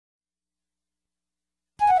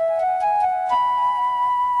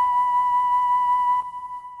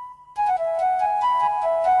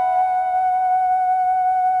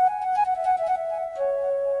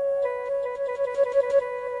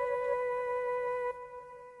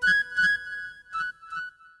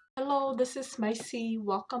Hello, this is Macy.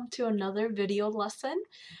 Welcome to another video lesson.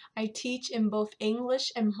 I teach in both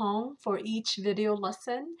English and Hmong for each video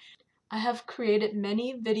lesson. I have created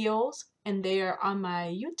many videos and they are on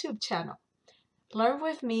my YouTube channel. Learn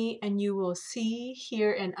with me and you will see,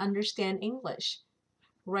 hear, and understand English.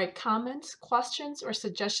 Write comments, questions, or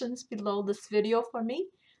suggestions below this video for me.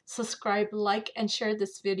 Subscribe, like, and share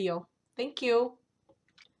this video. Thank you.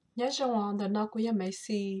 Nhớ rằng là nó cũng mấy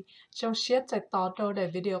gì trong share tại tỏ đâu để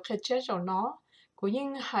video khai chết rồi nó cũng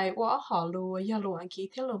những hay quá họ luôn giờ luôn anh kỹ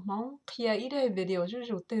thế luôn mong khi ý đây video rất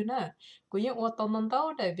rồi từ nữa cũng những ô tô nâng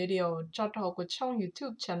đâu để video cho đầu của trong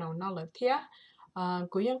YouTube channel nó là thế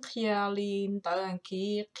cũng những khi lên tới anh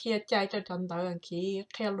kỹ khi chạy cho chân tới anh kỹ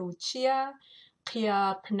khi lưu chia khi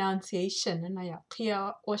pronunciation này ạ khi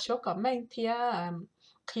ô số có mấy thế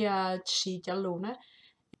khi chỉ cho luôn á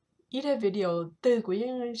ý đây video từ của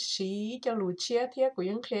những sĩ cho lù chia thế của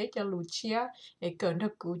những khế cho lù chia để cẩn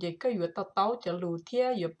được cụ vậy có vừa tao tao cho lù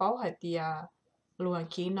thế vừa báo hay tiề lù hàng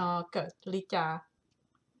khí nó cỡ lý trà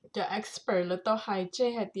cho expert là tao hay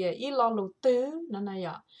chơi hay tiề ý lo lù tứ nó này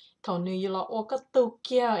ạ thầu nữ lo ô có tu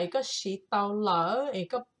kia ấy có sĩ tao lỡ ấy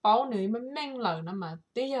có báo nữ mới men lỡ nó mà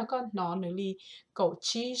tí giờ có nó nữ đi cậu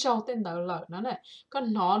chi sau tên đỡ lỡ nó này có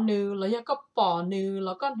nó nữ là giờ có bỏ nữ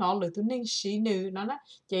là có nó lỡ tu nên sĩ nữ nó nè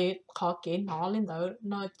chị khó kể nó lên đỡ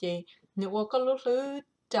nó chị nữ ô có lúc thứ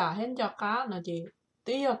trả hết cho cá nó chị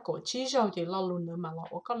tí giờ cậu chi sau chị lo luôn nữa mà là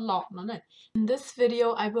ô có lọt nó này. In this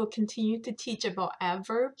video I will continue to teach about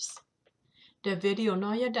adverbs. The video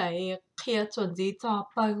nói ở đây kia chuẩn gì cho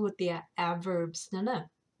bao nhiêu adverbs nữa nè.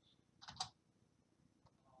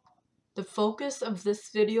 The focus of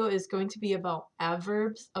this video is going to be about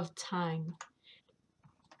adverbs of time.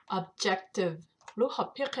 Objective. Lúc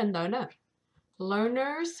học biết khen đó nè.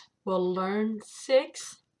 Learners will learn 6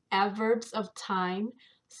 adverbs of time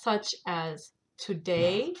such as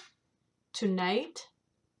today, tonight,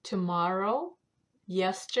 tomorrow,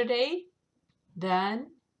 yesterday, then,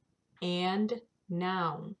 and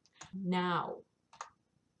now. Now.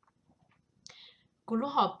 Cú lúc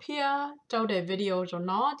học phía trong đề video rồi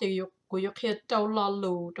nó chỉ cú lúc kia trong lo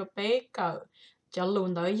lù cho bé cỡ cho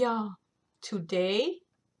lùn tới do today,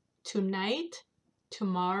 tonight,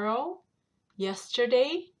 tomorrow,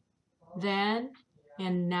 yesterday, then,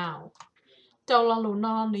 and now. Trong lo lù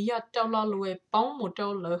nó nếu do trong lo lù bóng một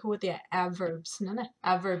trong lỡ hua thì adverbs nữa này,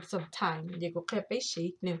 adverbs of time. Vậy cũng kia bé sĩ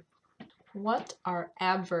nữa. What are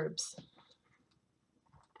adverbs?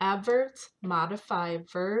 Adverbs modify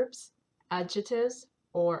verbs, adjectives,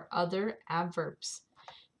 or other adverbs.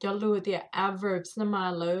 Cho lưu thì adverbs nó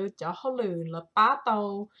mà lỡ cho họ lưu là bá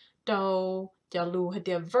tàu đầu cho lưu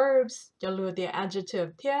thì verbs cho lưu thì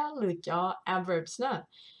adjective thế lưu cho adverbs nữa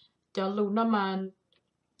cho lưu nó mà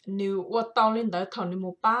nếu ô tàu lên tới thằng nếu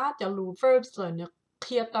một bá cho lưu verbs rồi nếu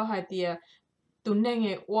kia tàu hay thì tụi nên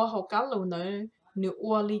nghe ô họ cá lưu nữa nếu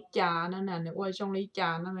ô ly trà nó nè nếu ô trong ly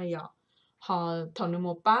trà nó này vậy họ thằng nếu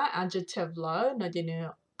một bá adjective lỡ nó chỉ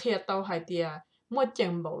nếu kia tao hay thì mua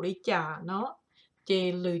chừng bộ ly trà nó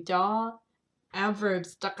chỉ lựa cho adverbs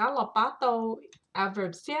tất cả là bá tao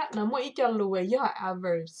adverbs á nó mỗi cho lùi với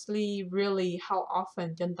adverbs really how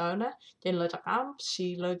often chân tới đó chỉ lựa tất cả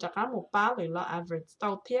chỉ lựa tất cả một bá rồi là adverbs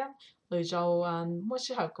tao thiết rồi cho mỗi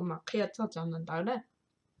sự hợp của mặt kia cho chân tới đó.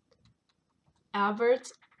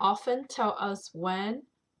 Adverbs often tell us when,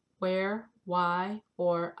 where, why,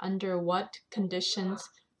 or under what conditions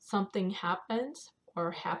something happens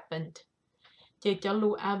or happened. Chỉ cho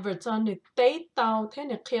lưu adverb cho người tế tàu thế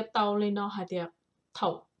này kia tàu lên nó hay thì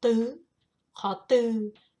thầu tư khó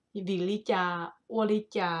tư vì lý trà ô lý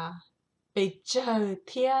trà bị chờ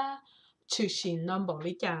thia trừ xin nó bỏ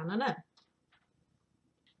lý trà nó nè.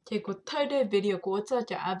 Chỉ có thấy đây video của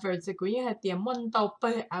cho adverbs của những hay tiền môn tàu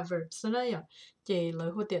bê adverbs nó vậy. Chỉ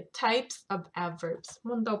lời hữu tiện types of adverbs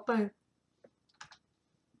môn tàu bê.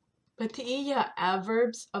 Bởi thì ý là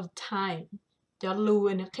adverbs of time. Cho lưu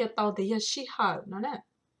in kia tàu thì she hở nó nè.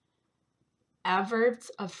 Adverbs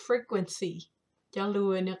of frequency. Cho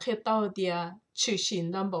lưu in kia tàu thì trừ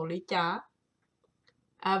xin nó bỏ lý trà.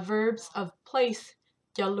 Adverbs of place.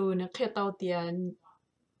 Cho lưu in kia tàu thì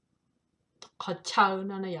khó chờ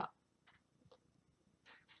nó này ạ.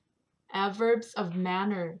 Adverbs of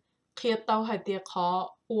manner. Kia tàu hay thì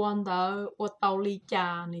khó uốn đó ô tàu lý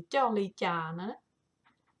trà này cho lý trà nó.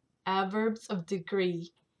 Adverbs of degree.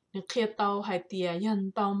 Nếu kia tàu hay tìa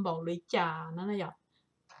dân tông bảo lý trà nó này ạ.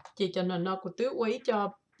 Chỉ cho nó của tứ quý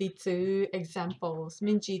cho ví dụ examples.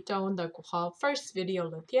 Mình chỉ cho đời của họ first video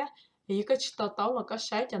là thế. Thì có chỉ tàu là có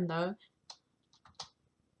sáng chân đó.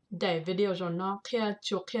 Để video rồi nó kia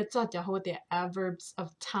chuột kia cho họ tìa adverbs of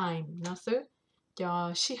time. Nó xứ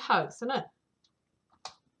cho she hers nữa.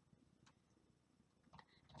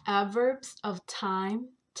 Adverbs of time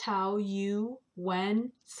tell you when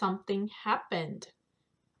something happened.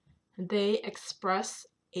 They express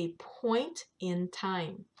a point in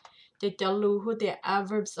time. Để cho lưu hữu địa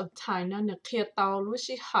adverbs of time nó kia tao lúc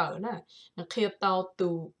xí hở nó kia tao từ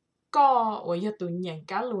có và giờ từ nhận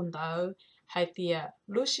cá luôn đó hay tiệt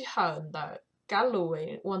lúc xí hở đó cá lùi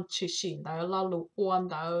quan chỉ xin đó lo lù quan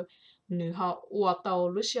đó nữ họ quan tao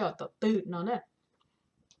lúc xí hở từ nó nè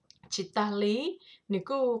chỉ ta lý nữ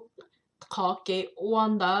cứ khó cái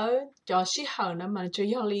quan đó cho xí hở nó mà chủ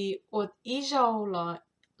yếu là ý dâu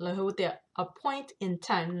là hữu địa a point in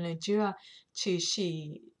time là chưa chỉ xí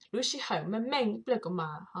lúc xí hở mà mình bây giờ mà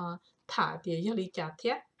thả địa yếu lý trả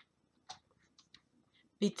thiết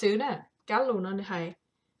ví dụ nè cá lù nó hay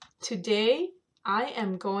Today I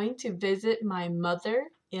am going to visit my mother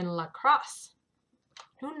in La Crosse.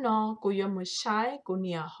 Lúc nó cô yêu một sai của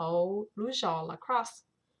nhà hậu lúc gió La Crosse.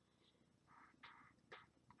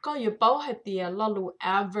 Có yêu bảo hay tiệt lo lu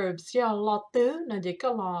adverbs ya lo tứ nó chỉ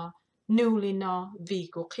có lo new li nó vì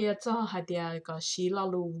của kia cho hay tiệt có xí lo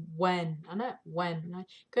lu when nó when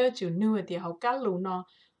cái chữ new thì hậu cá lu nó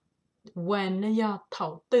when nó ya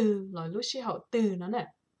thầu tư là lúc xí hậu tư nó nè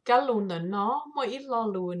cá lu nó mỗi ít lo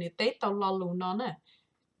lu này tết tao lo lu nó nè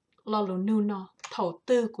lo lu new nó thầu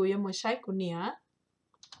tư của yêu một sai của nhà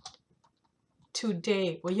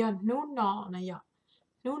today của ya new nó này ya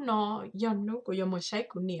nếu nó dân nó của một sách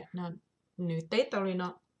của nhiệt là nữ tết tao lên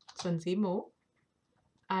nó xuân dĩ mũ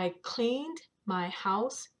I cleaned my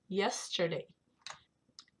house yesterday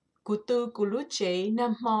của tư của lúc chế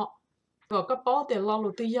năm họ và các bố để lo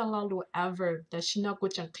lu tư ya lo lu adverb tại vì nó của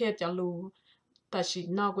chẳng kia cho lu tại vì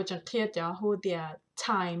nó của chẳng kia cho hồ địa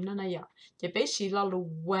time nó này vậy chỉ biết chỉ lo lu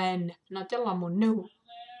when nó chắc là một new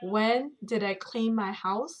when did I clean my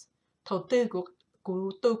house đầu tư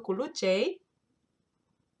của tư của lúc chế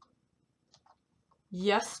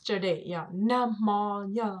yesterday yeah năm mò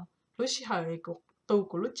yeah lúc xí hồi của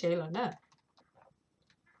lúc chế là nè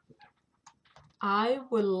I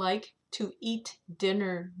would like to eat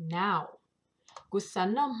dinner now của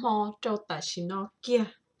sáng năm mò trâu ta xí nó kia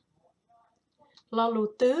lo lù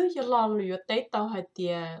tứ cho lo lù tế tao hay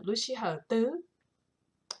tiề lúc xí hồi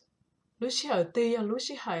tứ ya lúc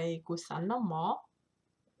xí hồi của sáng năm mò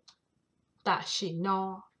ta xí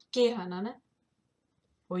nó kia hả nó nè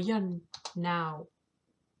ôi dân now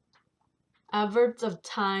Adverbs of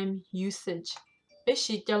time usage. Bé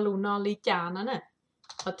xí cho lù nó lý trả nó nè.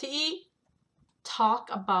 Và thì talk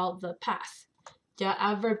about the past. Cho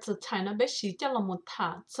adverbs of time nó bé xí cho là một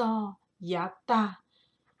thả cho giá ta.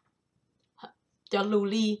 Cho lù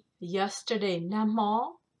lý yesterday năm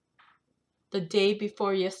mò. The day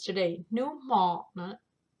before yesterday nú mò nó.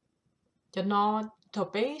 Cho nó thổ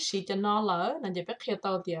bé xí cho nó lỡ. Nên cho bé khía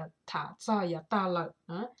tao thì thả cho giá ta lỡ.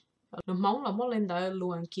 Nó mong là mua lên đó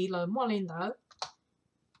luôn kỹ là mua lên đó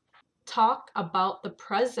talk about the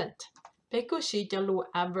present bé cứ chỉ cho lu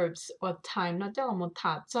adverbs or time nó cho là một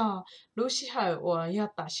thả cho lu chỉ hỏi or ya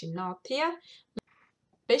ta chỉ nó thế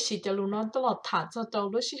bé chỉ cho lu nó cho là thả cho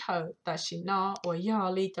lu chỉ hỏi ta chỉ nó or ya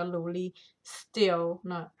li cho lu li still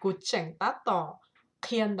nó cố chỉnh ta tỏ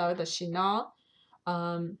khiên đó ta chỉ nó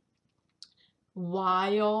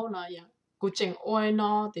while nó ya cố chỉnh oi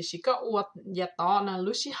nó thì chỉ có oi ya tỏ nó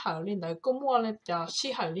lu chỉ hỏi lên đó cũng mua lên cho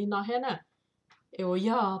chỉ hỏi lên nó hết nè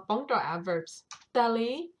bóng trò adverbs.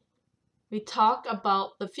 Tali, we talk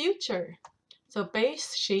about the future. So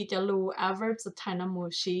base she cho lu adverbs of time mu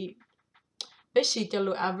she. Base she cho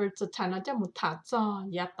lu adverbs of time cho mu thả cho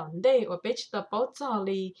ya tận đây or base the bảo cho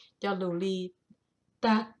li cho lu li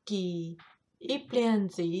ta kỳ ít plan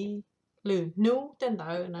gì lu nu tên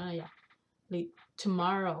đó nó ya li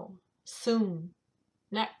tomorrow soon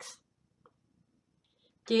next.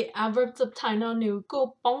 Cái adverbs of time nó nếu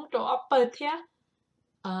cô bóng trò upper thế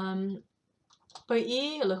bởi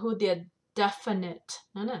ý là hữu địa definite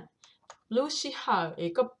nó nè lúc xí hở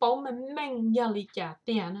ý có bóng mình ya lý trả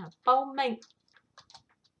tiền nè bóng mình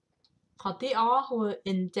họ tí ó hùa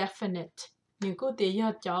indefinite nếu có địa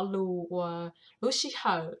ya cho lù lúc xí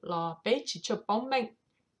hở là bé chỉ cho bóng mình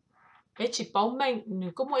bé chỉ bóng mình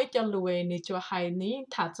nếu có mỗi cho lù nếu cho hay ní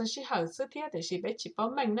thả cho xí hở sức thiết thì chỉ bé chỉ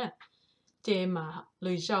bóng mình nè chê mà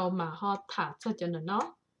lùi dâu mà họ thả cho nó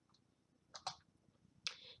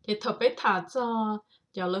thì thật bé thả cho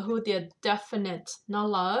là hữu địa definite nó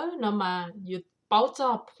lỡ nó mà bảo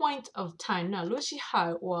cho point of time là lúc xí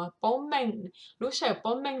hở của bố mình lúc xí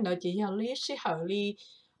bố mình đó chỉ là lúc xí hở li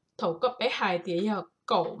thầu có bé hài thì là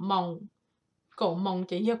cổ mông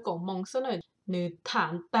chỉ là cổ mông số này nữ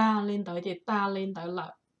thản ta lên tới thì ta lên tới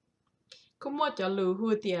là cũng mua cho lưu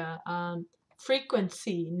hữu địa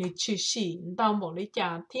frequency nữ chữ sĩ đau một lý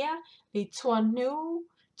trả thế li chuan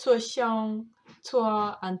chua xiong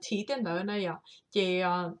chua ăn tí tên đó này à chị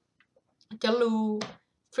cho lưu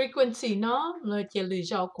frequency nó là chị lưu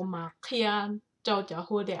cho của mà Qhia cho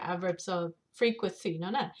hùa để adverbs of frequency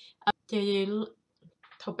nó nè chị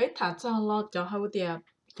thầu bé thả cho lo cho hùa để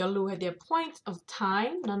cho lưu hay để point of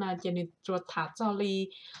time nó là chị nên cho thả cho li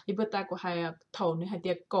bữa ta của hai thầu này hay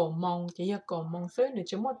để cổ mong chỉ là cổ mong xứ này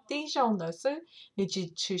chỉ một tí trong đó xứ này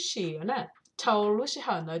chỉ chữ xỉ nè thầu lúc sẽ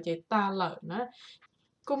hỏi nó chị ta lợn nè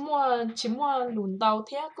cô mua chỉ mua lùn tàu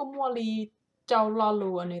thế cô mua li trâu lo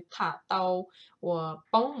lùa này thả tàu của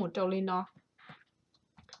bóng một trâu li nó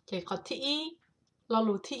chỉ có thị lo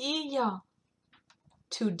lù thị giờ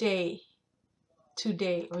today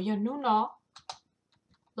ở giờ nú nó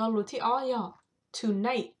lo lù thị ó giờ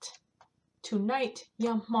tonight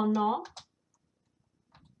giờ mà nó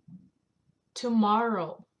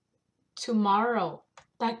tomorrow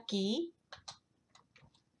ta ký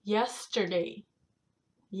yesterday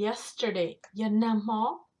giờ năm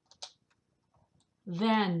mó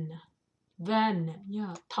then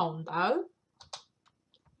giờ thòng tớ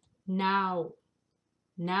now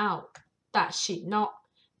ta chỉ nó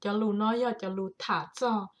cho lù nó giờ cho lù thả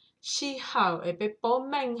cho si hảo ở bên bố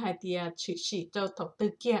mình hay thì chỉ cho thầu tư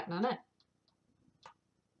kiện nó này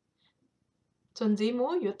chuẩn gì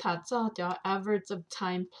muốn yếu thả cho adverbs of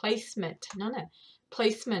time placement nó này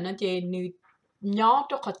placement nó chỉ như nhỏ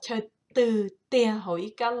cho có chơi từ tiền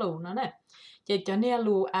hỏi cả lù nó này chỉ cho nên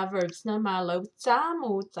lù adverbs nó mà lù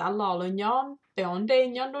trả lò lù nhón bèn đây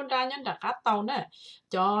nhón đôn ra nhón đặt cá tàu nè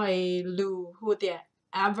cho lù hùa tiền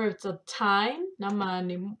adverbs of time nó mà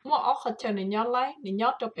nếu mua ốc có chơi này nhón lấy này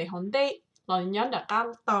nhón cho bèn đây lò nhón đặt cá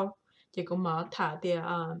tàu chỉ có mở thả tiền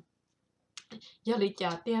giờ lý trả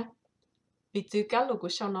tiền ví dụ cá lù của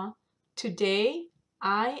sau nó today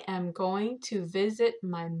I am going to visit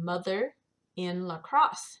my mother in La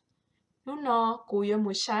Crosse. Nó nó cú yêu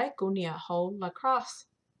một sai cú nhà hậu La Crosse.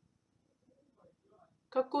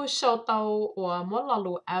 Các cú sau tàu và mỗi lần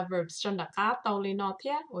lù adverbs trong đặc cá tàu lên nó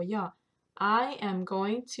thế. Ủa giờ I am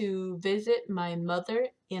going to visit my mother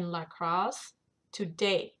in La Crosse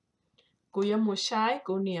today. Cú yêu một sai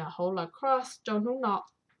cú nhà hậu La Crosse trong nó nó.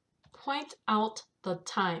 Point out the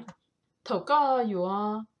time. Thầu cóอยู่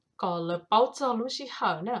có là báo cho lúc xí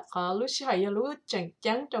hở nè có lúc xí hở giờ lúc chẳng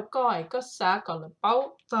chắn cho coi có xã có là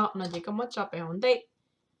báo cho nó chỉ có mất cho bé hồn đấy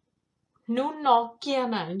nú nó kia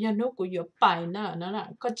nè giờ nú của vừa bài nè nó là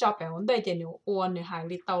có cho bé hồn đấy chỉ nếu uốn này hai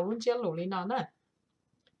lít tàu luôn chứ lù lít nó nè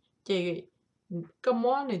chỉ có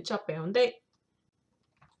món này cho bé hồn đấy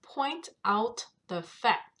point out the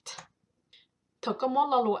fact thầu có món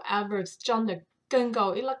là lù adverbs trong the cần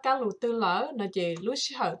cầu ít là cá lù tư lỡ nó chỉ lúc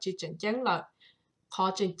xí hở chỉ chẳng chắn là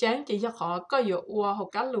họ chỉ chán chỉ cho họ có dụ ua hoặc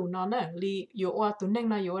cá lù nó nè li dụ ua tụi nên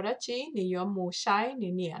là dụ đó chí ni dụ mù sái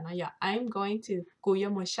ni nè nó giờ I'm going to cú dụ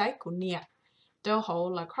mù sái của nè đâu họ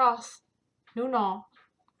là cross nú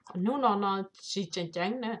nó chỉ chán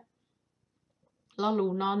chán nè lo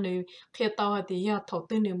lù nó nếu khi tao thì giờ thầu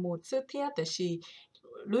tư nè một sự thiết để chỉ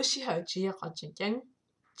lúc xí họ chỉ họ chán chán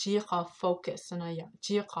chỉ họ focus nó giờ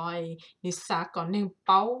chỉ họ ni xa còn nên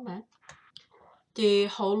bao nè chị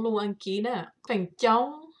hậu luôn ăn kỹ nè phần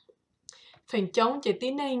chống chị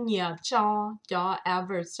tí nên nhờ cho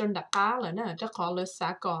adverbs trong đặc cá là nè cho họ là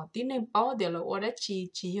xã cỏ tí nên báo để là ở đó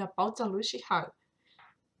chỉ là báo cho lúc sĩ hậu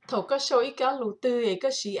thầu có số ít cá lù tư ấy có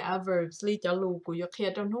sĩ adverbs li cho lù của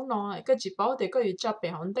kia trong lúc nó có chỉ báo để có gì cho bé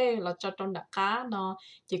hòn đây là cho trong đặc cá nó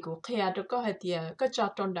chỉ của kia đó có hay thì có cho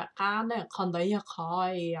trong đặc cá nè còn đấy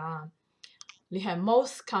khỏi li hai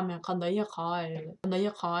most common còn đấy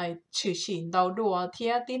khỏi chỉ xin đầu đua thì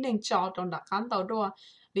tí nên cho trong đặc cán đầu đua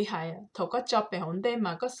li hai thầu có cho bé hồn đây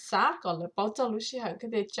mà có sát còn là bao cho lúc xí hai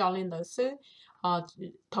cái để cho lên đó xứ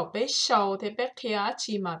thầu bé sâu thì bé kia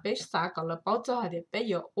chỉ mà bé sát còn là bao cho hai để bé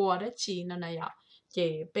giờ qua đó chỉ nó này ạ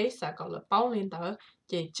chỉ bé sát còn là bao lên đó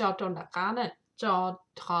chỉ cho trong đặc cán này cho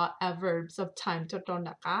họ adverbs of time cho trong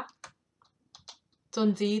đặc cá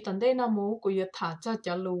chuẩn gì tận đây nó muốn của việc thả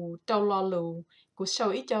cho lù trâu lo lù của sâu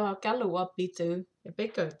ít cho cá lù ở bị chữ để bé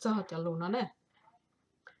cởi cho lù nó nè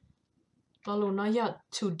lo lù nó giờ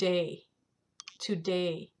today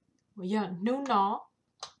giờ nếu nó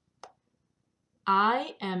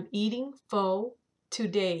I am eating pho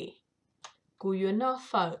today của việc nó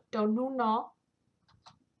phở trâu nếu nó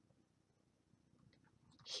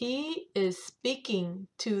he is speaking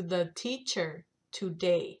to the teacher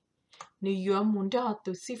today nếu như muốn cho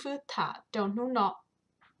từ sư phụ thả trong lúc nọ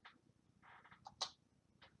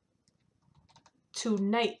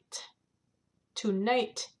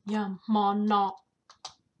tonight là món nọ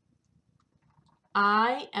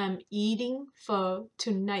I am eating pho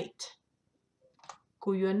tonight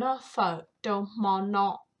cú yêu nó phở trong món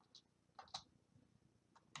nọ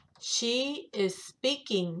She is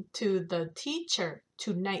speaking to the teacher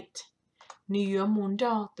tonight. Nửa muốn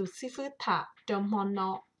đo từ sư phụ thả trong món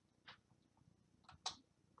nó.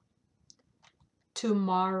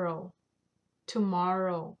 Tomorrow.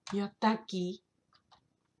 Tomorrow. Yotaki.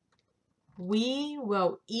 We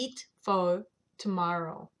will eat phở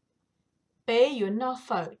tomorrow. Bé yu no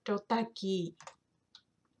phở totaki.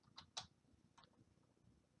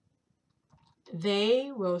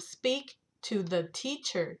 They will speak to the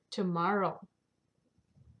teacher tomorrow.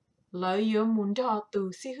 Lời yu muốn đo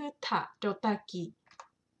từ sư phụ thả totaki.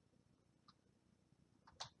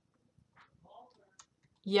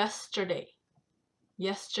 Yesterday.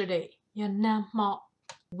 Yesterday. Yanamo.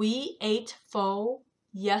 We ate pho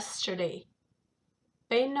yesterday.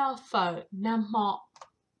 Bé no phở namo.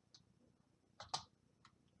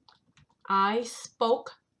 I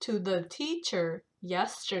spoke to the teacher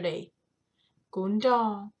yesterday. Cũng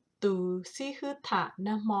đo từ sư phụ thả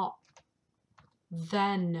namo.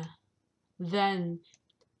 Then.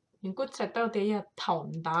 Những cú sẽ tao thì là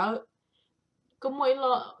thỏng đỡ. Có mỗi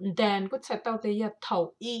lo then cú sẽ tao thì là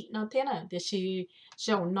thầu y nó thế nào thì chỉ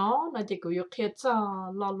dầu nó chỉ có yếu kia cho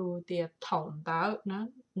lo lù thì thỏng đỡ nó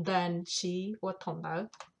then chỉ và thỏng đỡ.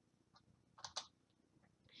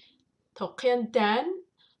 Thầu khen then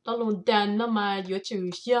lo lù then nó mà yếu chữ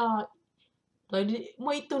do lấy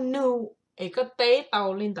mấy tu nu ấy có tế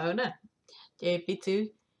tàu lên đỡ nè. Thì ví dụ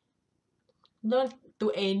nó tu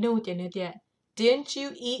ấy nu thì nó thì didn't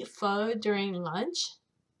you eat pho during lunch?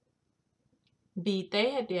 Bị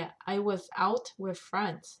tế hay thì I was out with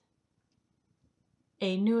friends.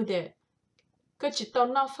 Ấy nu thì có chỉ tao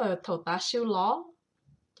nó phở thầu tá siêu ló.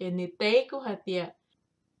 Thì nữ tế của hay thì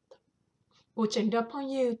cô chẳng đọc bao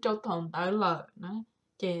nhiêu cho thòng đỡ lợ.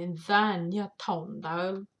 Thì then như thòng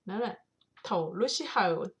đỡ. Nó là thầu lúc xí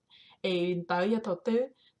hậu. Ấy đỡ như thầu tứ.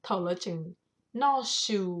 Thầu là chừng nó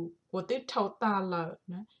siêu của tứ thầu ta lợ.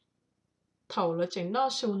 Thầu là chừng nó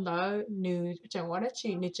siêu đỡ. Nữ chẳng quá đó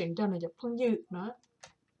chị. Nữ chẳng cho nó dọc bao nhiêu.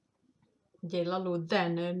 Vậy là luôn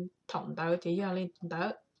then nên thòng đỡ chỉ do lên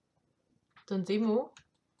đỡ. Tuần dĩ mũ.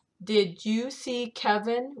 Did you see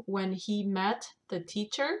Kevin when he met the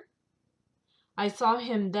teacher? I saw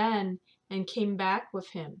him then and came back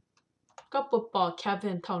with him. Có bộ bỏ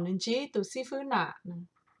Kevin thòng nên chí từ sư phụ nạ.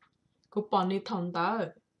 Cô bỏ ní thòng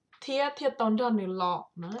đỡ. Thiết tông cho ní lọ.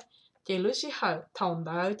 Chỉ lúc xí hở thòng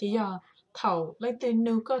đỡ chỉ do thầu lấy tên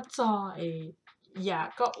nữ có cho dạ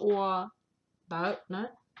có ua đỡ.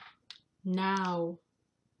 Now.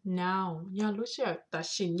 Do lúc xí hở ta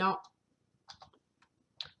xin nọ.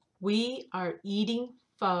 We are eating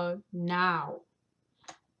pho now.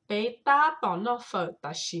 Bé ta tỏ nó phở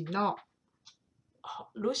ta xin nọ.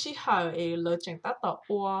 Lúc xí hở lỡ chẳng ta tỏ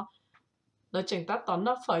ua. Lỡ chẳng ta tỏ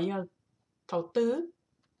nó phở do thầu tứ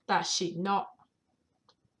ta xin nọ.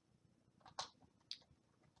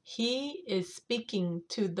 He is speaking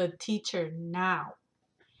to the teacher now.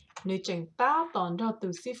 Nếu chẳng ta tỏ nó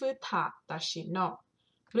từ sư phụ thả ta xin nọ.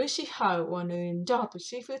 Lúc xí hở và nếu cho từ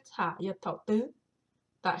sư phụ thả do thầu tứ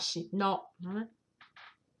ta xin nọ.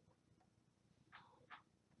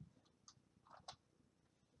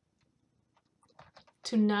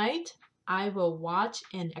 Tonight, I will watch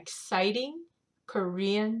an exciting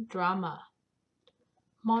Korean drama.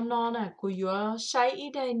 Món nó là của yếu sai ý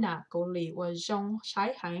đây là cổ lý và dòng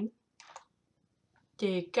sai hành.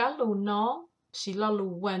 Thì cá lù nó, chỉ là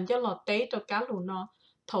lù quen cho lọ tế cho cá lù nó.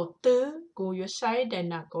 Thầu tư của yếu sai đây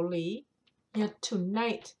là cổ lý. Như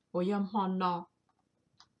tonight, của yếu món nó.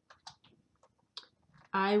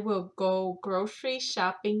 I will go grocery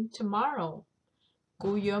shopping tomorrow.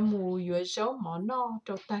 Cô yếu mù yếu dấu món nó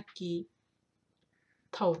cho ta kỳ.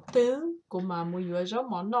 Thầu tư của mà mù yếu dấu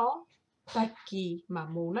món nó ta kỳ mà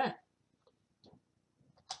mù nè.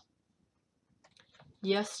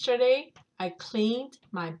 Yesterday, I cleaned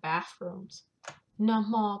my bathrooms. Nó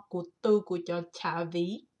mò của tư của cho trả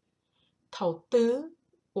ví. Thầu tư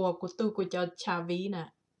của tư của cho trả ví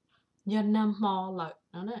nè. Nhờ nó mò lại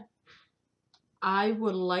đó nè. I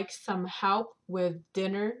would like some help with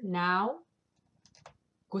dinner now.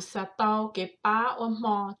 Cô sa tao cái bá ô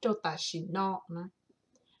mò cho ta xin nọ nè.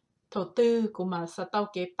 Thầu tư của mà sa tao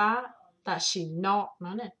cái bá ta xin nọ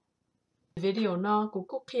nè. Video nó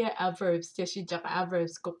của Qhia Adverbs cho chị chắc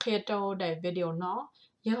Adverbs của Qhia cho để video nó.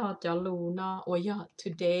 Giờ cho lù nó. Or giờ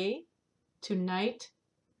today, tonight,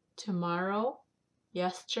 tomorrow,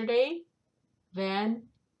 yesterday, then,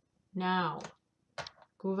 now.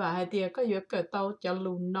 Cô và hai tia có yếu cờ tao cho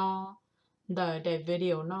lù nó. Để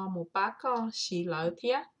video nó một bác có xí lỡ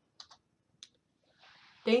thiết.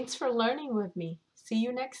 Thanks for learning with me. See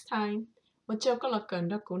you next time. Một châu có là cần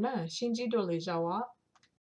đó cũng nè. Xin chí đồ lý giàu á.